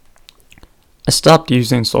I stopped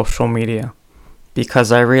using social media because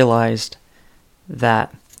I realized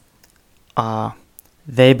that uh,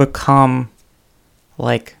 they become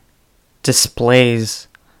like displays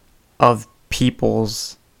of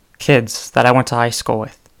people's kids that I went to high school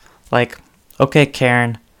with. Like, okay,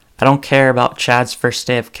 Karen, I don't care about Chad's first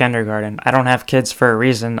day of kindergarten. I don't have kids for a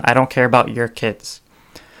reason. I don't care about your kids.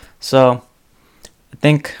 So, I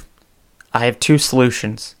think I have two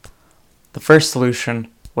solutions. The first solution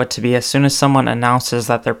would to be as soon as someone announces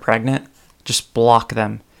that they're pregnant, just block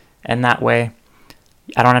them. And that way,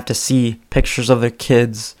 I don't have to see pictures of their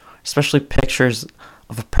kids, especially pictures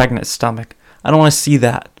of a pregnant stomach. I don't want to see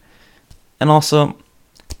that. And also,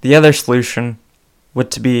 the other solution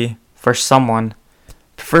would to be for someone,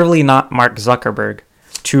 preferably not Mark Zuckerberg,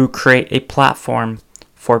 to create a platform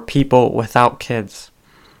for people without kids,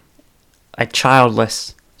 a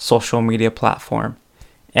childless social media platform.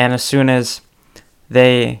 And as soon as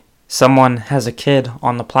someone has a kid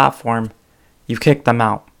on the platform, you kick them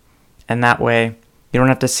out. And that way, you don't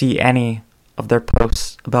have to see any of their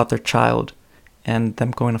posts about their child and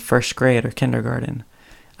them going to first grade or kindergarten.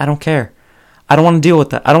 I don't care. I don't want to deal with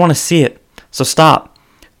that. I don't want to see it. So stop.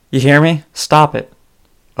 You hear me? Stop it.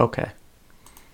 Okay.